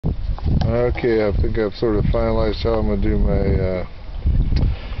Okay, I think I've sort of finalized how I'm going to do my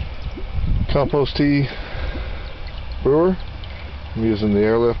compost tea brewer. I'm using the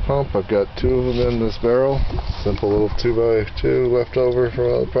airlift pump. I've got 2 of them in this barrel. Simple little 2x2 left over from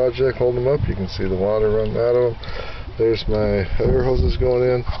another project. Hold them up. You can see the water running out of them. There's my air hoses going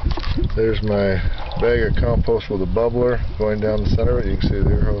in. There's my bag of compost with a bubbler going down the center of it. You can see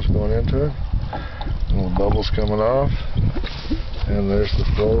the air hose going into it. Little bubbles coming off. And there's the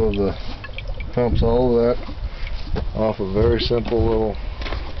flow of the pumps, all of that off a very simple little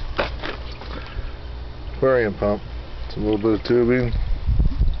aquarium pump. It's a little bit of tubing,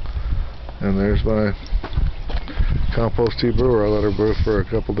 and there's my compost tea brewer. I let her brew for a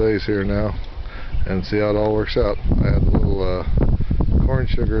couple days here now and see how it all works out. I had a little corn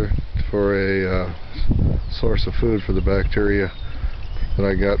sugar for a source of food for the bacteria that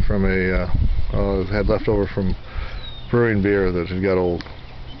I got from had left over from brewing beer that had got old.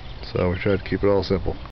 So we tried to keep it all simple.